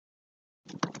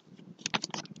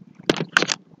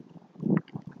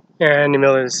Yeah, Andy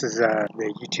Miller, this is the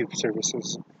YouTube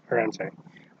services, or I'm sorry,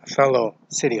 Othello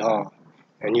City Hall,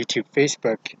 and YouTube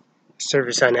Facebook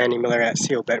service on Andy Miller at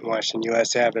CO Benton, Washington,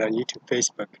 US. I have it on YouTube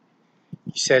Facebook.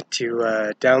 You set to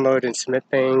download and submit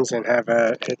things and have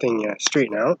everything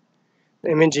straighten out.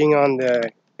 Imaging on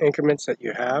the increments that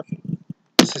you have.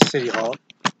 This is City Hall.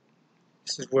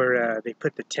 This is where they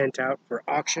put the tent out for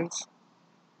auctions,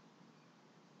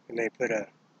 and they put a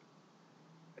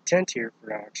tent here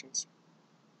for auctions.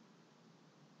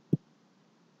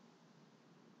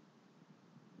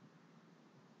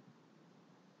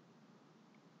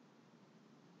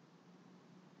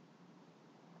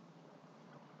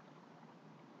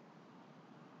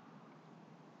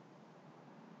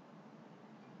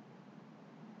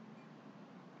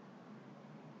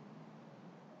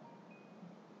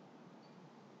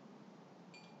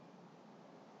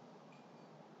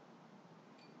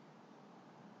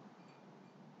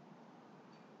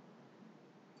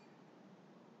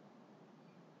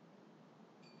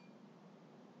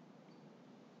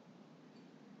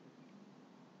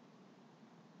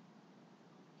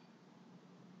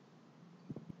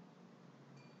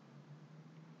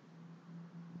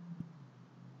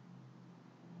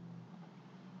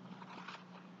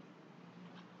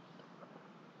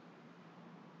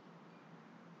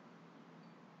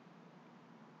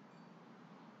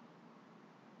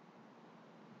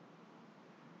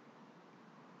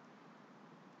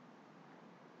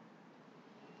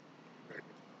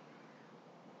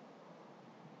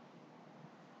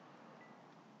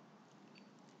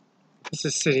 This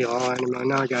is City Hall, and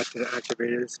now I got the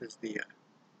activator. This is the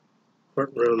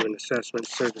courtroom and assessment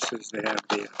services. They have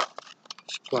the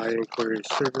supply inquiry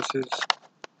services,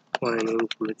 supplying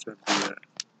increments of the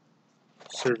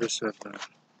service of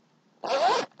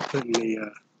putting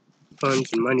the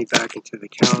funds and money back into the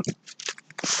account,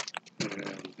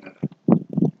 and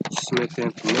submit the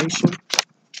information.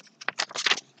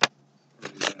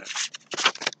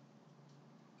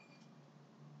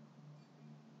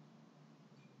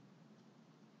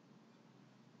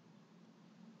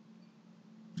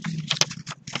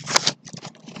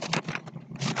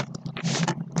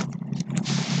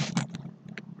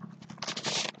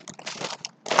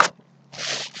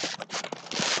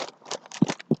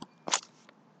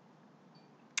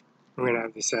 And, I'm going to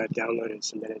have this downloaded and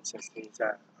submitted since these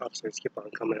officers keep on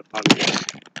coming up on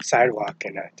the sidewalk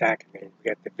and attacking me. We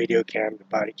got the video cam, the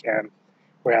body cam.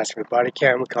 We're asking for the body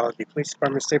cam. We call the police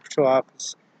department, state patrol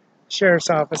office,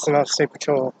 sheriff's office, and also state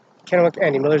patrol, Kennewick,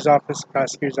 Andy Miller's office,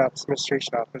 prosecutor's office,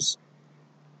 administration office.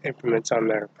 Increments on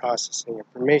their processing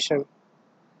information,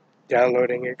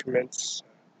 downloading increments,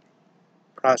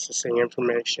 processing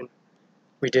information.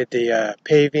 We did the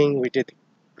paving, we did the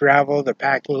gravel, the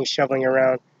packing, shoveling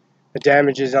around, the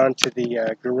damages onto the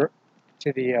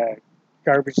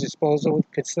garbage disposal,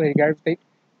 consolidated garbage.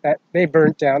 They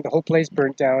burnt down. The whole place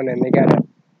burnt down, and they got a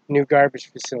new garbage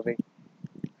facility.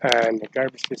 And the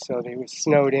garbage facility was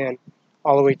snowed in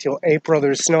all the way till April. There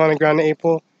was snow on the ground in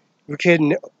April. We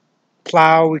couldn't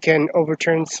plow, we couldn't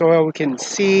overturn soil, we couldn't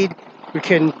seed, we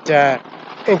couldn't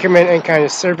increment any kind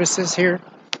of services here.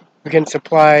 We couldn't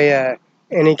supply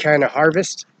any kind of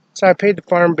harvest. So I paid the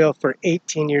farm bill for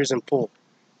 18 years in full.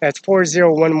 That's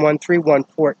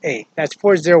 40113148. That's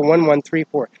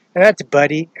 401134. And that's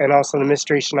Buddy, and also the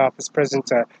administration office,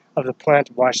 president of the plant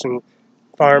of Washington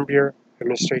Farm Bureau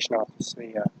Administration Office.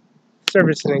 The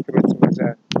service and increments was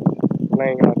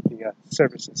laying out the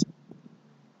services.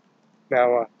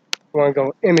 Now, we want to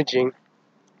go imaging.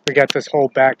 We got this whole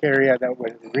back area that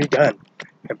was redone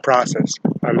and processed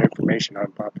on the information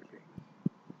on property.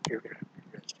 You better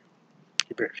rest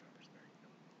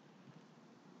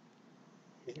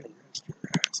your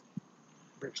ass.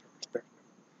 Better some respect.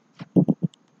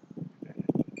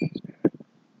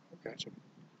 Gotcha.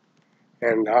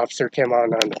 And the officer came on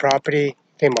the property,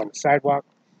 came on the sidewalk,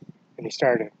 and he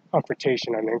started a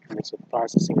confrontation on the increments of the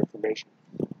processing information.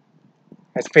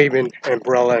 That's Fabian and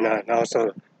Barela, and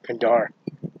also Kandar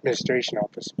administration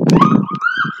office.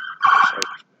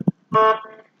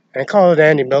 And I called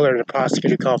Andy Miller, the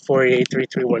prosecutor, called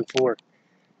 488-3314.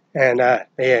 And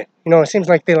it seems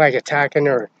like they like attacking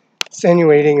or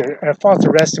insinuating or false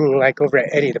arresting me, like over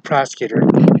at Eddie, the prosecutor.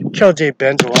 Carol J.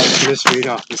 Benzo, office, mystery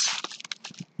office.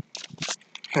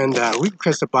 And we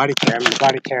request a body cam. The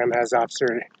body cam has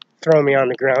officer throwing me on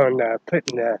the ground,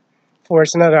 putting the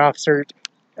force, another officer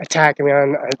attacking me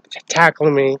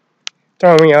tackling me,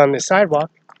 throwing me on the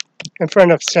sidewalk in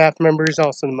front of staff members,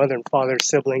 also the mother and father,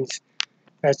 siblings.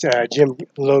 That's Jim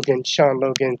Logan, Sean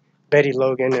Logan, Betty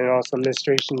Logan, and also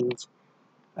administrations,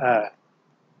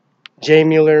 Jay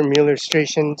Mueller, Mueller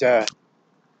Stations,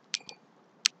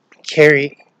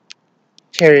 Carrie,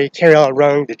 carry out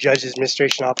rung the judge's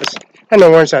administration office. I know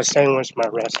warrants outstanding warrants for my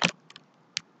arrest.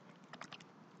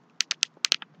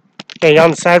 Okay,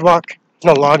 on the sidewalk,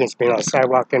 there's no logging being on the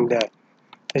sidewalk, and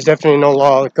there's definitely no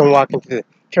law going walk into the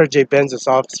Carol J. Benz's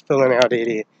office filling out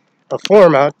a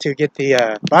form out to get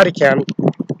the body cam,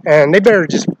 and they better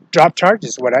just drop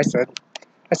charges, is what I said.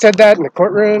 I said that in the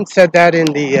courtroom, said that in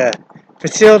the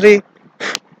facility.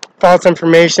 False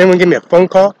information. Someone give me a phone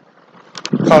call.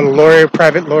 Call a lawyer,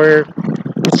 private lawyer,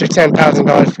 Mr.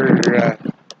 $10,000 for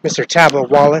Mr. Tabla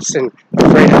Wallace, and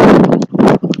afraid of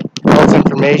false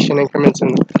information, increments,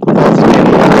 and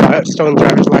false stolen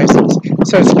driver's license,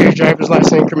 Social Security driver's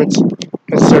license increments,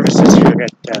 and services here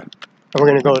at. And we're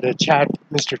going to go to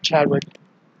Mr. Chadwick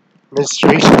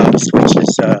Administration Office, which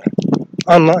is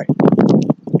online.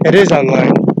 It is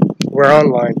online. We're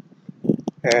online,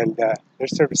 and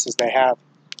there's services they have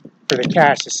for the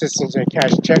cash assistance and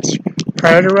cash checks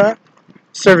prior to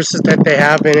services that they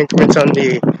have in increments on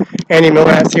the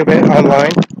anti-Miller event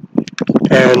online,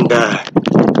 and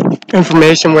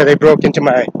information where they broke into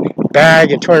my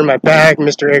bag and tore in my bag.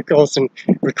 Mr. Eric Olson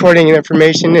recording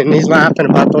information, and he's laughing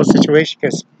about those situations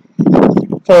because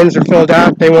forms are filled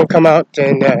out, they won't come out,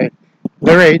 and they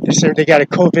got a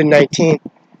COVID-19.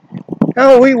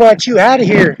 Oh, we want you out of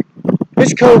here.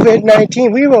 This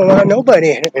COVID-19, we won't want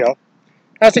nobody, you know.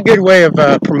 That's a good way of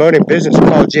promoting business.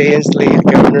 Paul J. Inslee,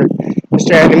 the governor,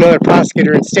 Mr. Andy Miller,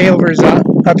 prosecutor, and stay over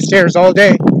upstairs all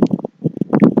day.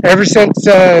 Ever since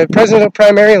presidential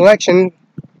primary election,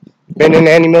 been in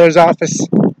Andy Miller's office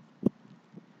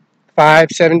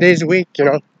 5-7 days a week, you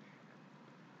know.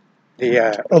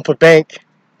 The Opa Bank,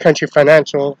 Country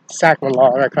Financial, Sacman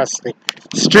Law, right across the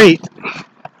street.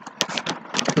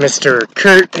 Mr.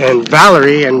 Kurt and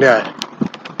Valerie, and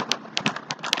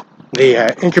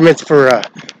the increments for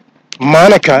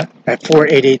Monica at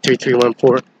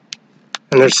 488-3314,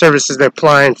 and their services they're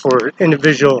applying for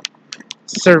individual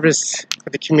service for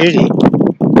the community,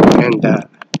 and the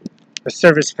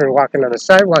service for walking on the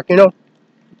sidewalk. You know,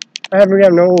 I have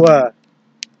no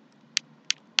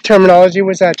terminology.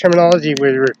 What's that terminology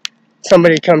where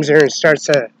somebody comes here and starts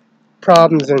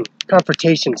problems and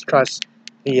confrontations across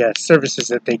the services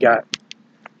that they got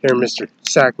here in Mr.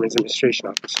 Sackman's administration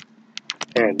office,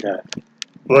 and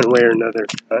one way or another.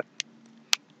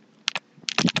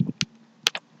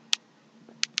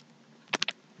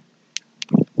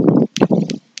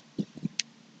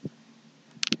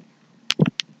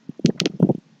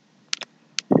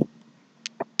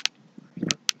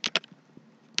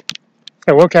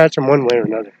 And we'll catch them one way or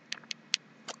another.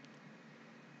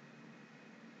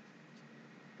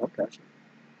 We'll catch them.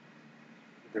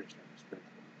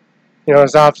 You know,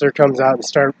 his officer comes out and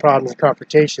starts problems and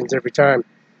confrontations every time,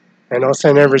 and I'll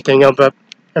send everything up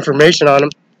information on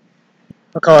him.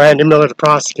 I'll call Andy Miller, the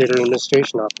prosecutor, in the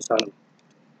administration office on him.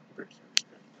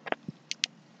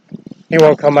 He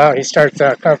won't come out. He starts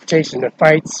confrontation and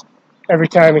fights every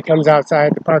time he comes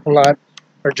outside the parking lot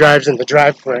or drives in the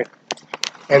driveway.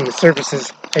 And the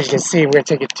services, as you can see, we're going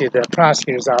to take it to the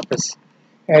prosecutor's office.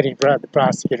 Eddie Brett, the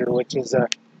prosecutor, which is,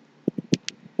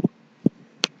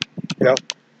 you know,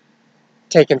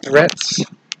 taking threats.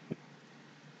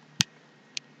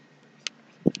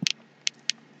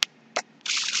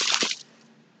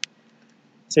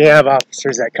 So you have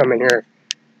officers that come in here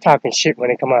talking shit when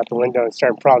they come out the window and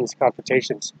start problems and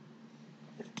confrontations.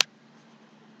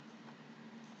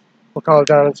 We'll call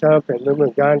Donald Trump and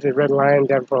Lumen Ganja, Red Lion,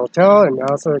 Denver Hotel, and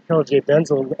also Carol J.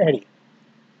 Benzel and Eddie.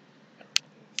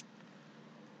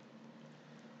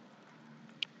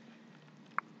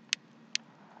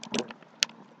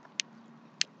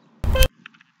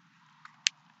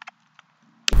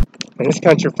 In this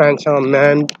country, financial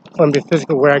man, Columbia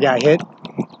Physical, where I got hit.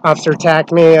 Officer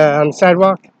attacked me on the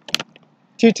sidewalk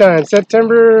 2 times.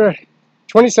 September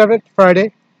 27th,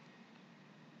 Friday.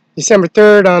 December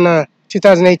 3rd on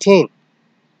 2018.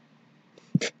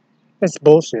 That's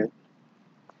bullshit.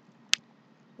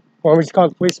 Well, we just call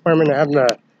the police department and have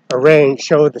them arrange,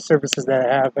 show the services that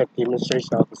I have at the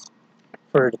administration office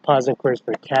for deposit inquiries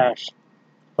for cash.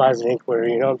 Deposit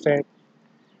inquiry, you know what I'm saying?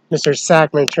 Mr.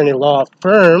 Sackman, attorney law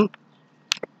firm,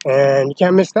 and you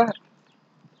can't miss that.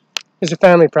 He's a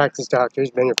family practice doctor. He's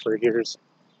been here for years.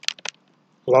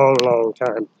 Long, long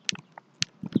time.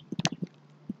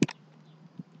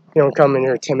 You don't come in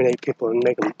here and intimidate people and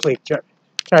make them plead,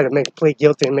 try to make them plead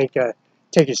guilty and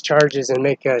take his charges and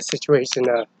make a situation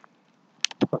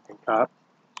fucking cop.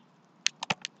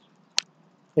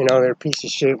 You know, they're a piece of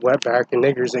shit, wetback, and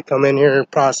niggers that come in here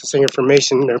processing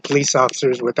information. They're police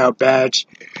officers without badge,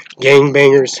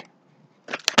 gangbangers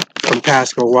from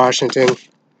Pasco, Washington.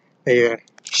 They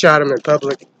shot him in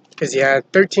public because he had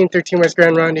 1313 West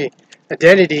Grand Ronde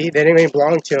identity. They didn't even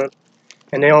belong to him,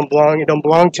 and it don't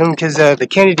belong to him because the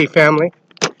Kennedy family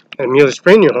and Mueller's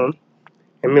Premium Home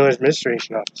and Mueller's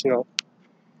Administration Office. You know,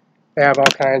 they have all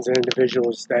kinds of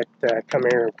individuals that come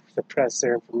here and suppress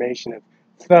their information, of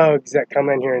thugs that come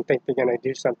in here and think they're going to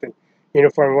do something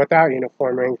uniform without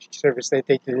uniform rank service. They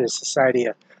think they're doing society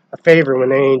a favor when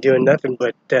they ain't doing nothing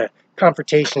but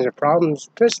confrontations or problems,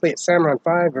 especially at Cimaron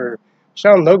 5 or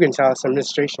Sean Logan's house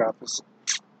administration office.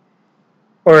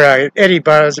 Or Eddie,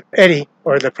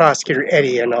 or the prosecutor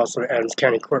Eddie, and also Adams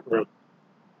County courtroom.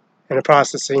 And the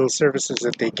processing services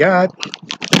that they got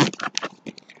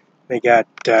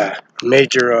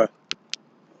major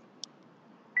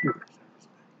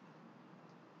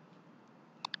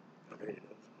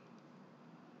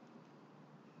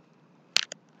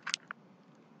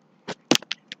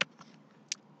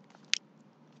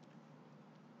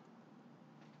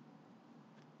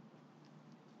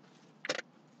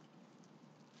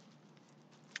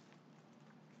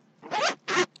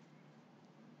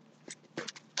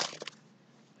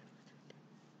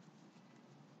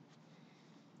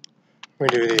we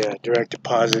do the direct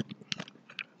deposit,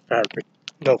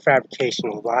 no fabrication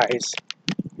of lies,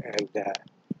 and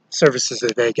services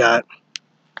that they got.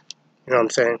 You know what I'm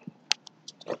saying?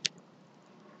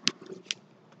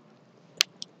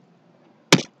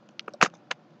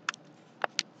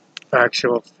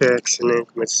 Factual, fix, and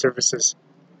increment services,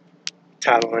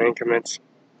 title and increments.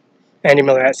 Andy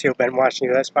Miller at Seal Bend,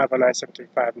 Washington, US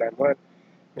 519-735-91.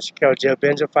 Mr. Carol Joe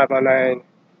Benzo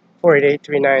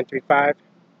 519-488-3935.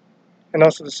 And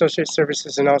also the associate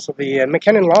services, and also the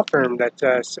McKinnon Law Firm that's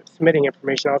submitting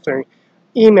information, also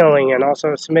emailing, and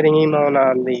also submitting email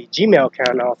on the Gmail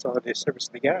account, also the service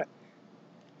they got.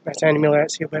 That's Andy Miller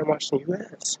at Seal Bend, Washington,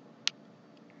 US.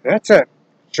 That's it.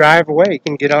 Drive away. You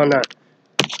can get on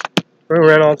we're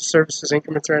running all the services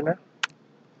increments right now.